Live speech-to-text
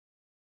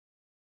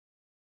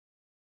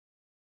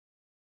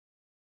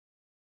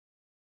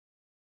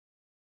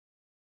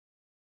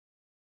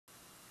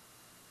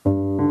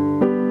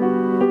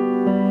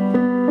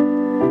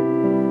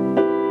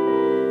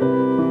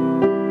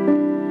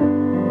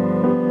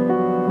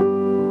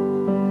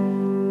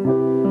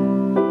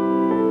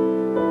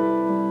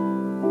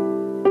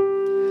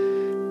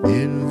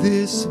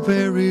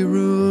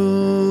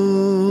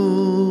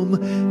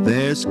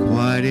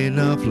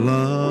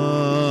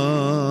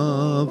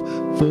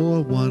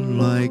one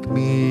like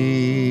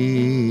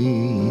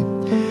me.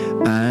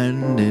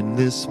 And in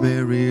this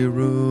very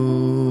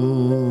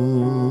room,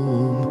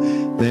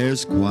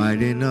 there's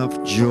quite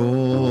enough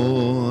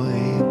joy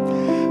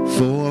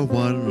for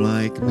one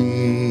like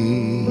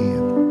me.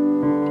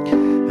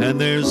 And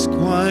there's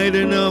quite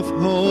enough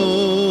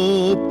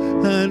hope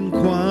and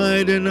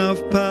quite enough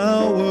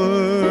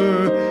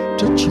power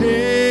to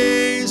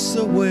chase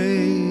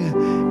away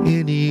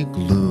any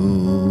gloom.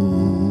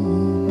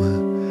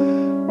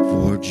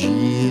 For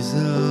Jesus,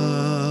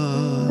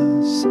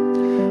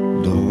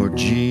 Lord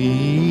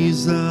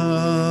Jesus,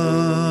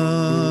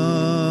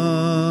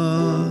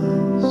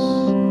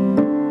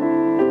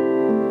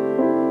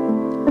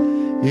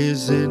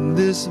 is in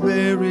this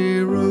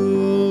very room.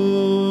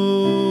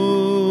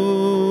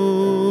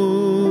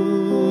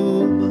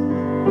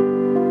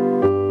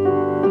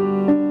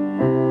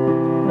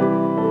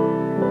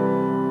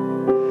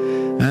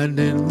 And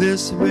in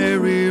this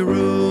very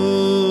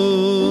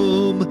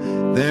room,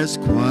 there's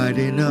quite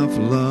enough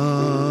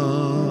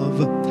love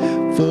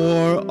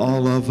for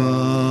all of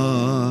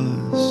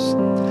us.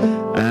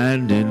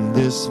 And in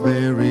this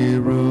very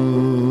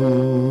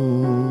room,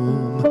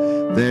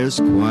 there's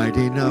quite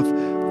enough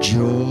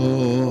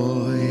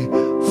joy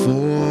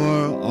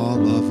for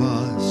all of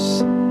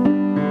us.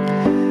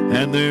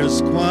 And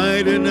there's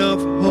quite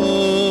enough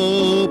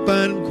hope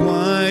and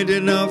quite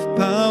enough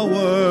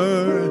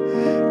power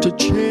to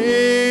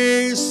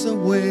chase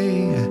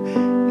away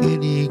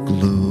any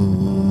gloom.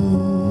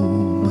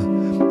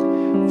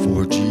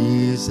 For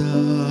Jesus,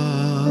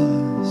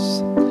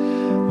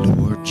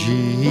 Lord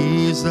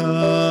Jesus,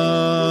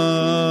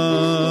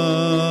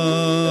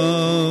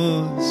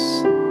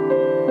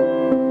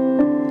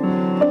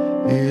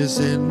 is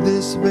in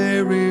this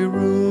very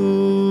room.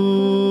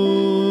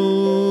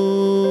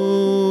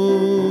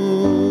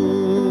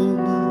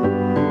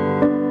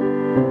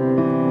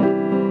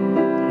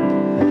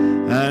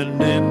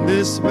 And in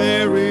this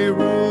very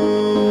room,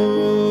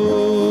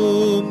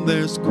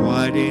 there's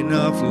quite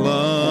enough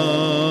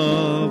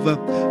love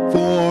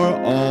for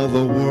all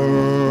the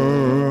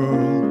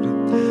world.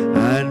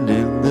 And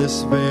in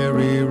this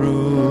very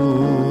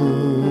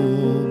room,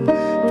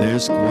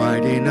 there's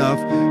quite enough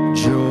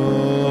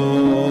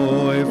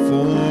joy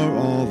for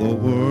all the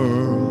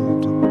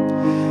world.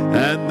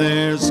 And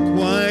there's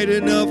quite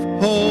enough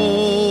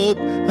hope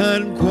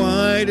and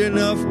quite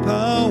enough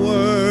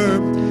power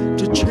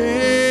to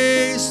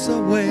chase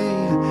away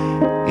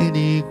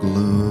any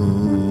gloom.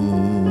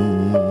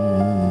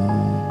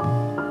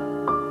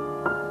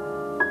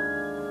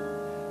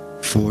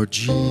 For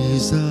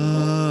Jesus,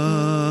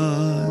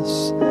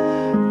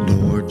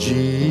 Lord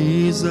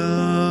Jesus,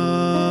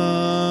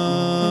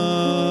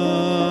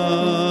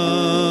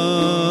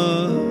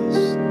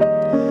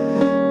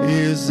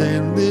 is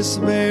in this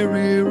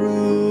very room.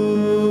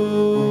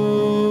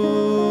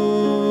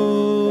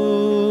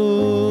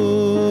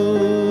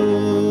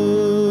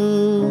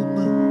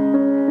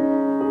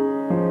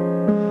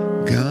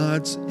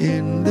 God's in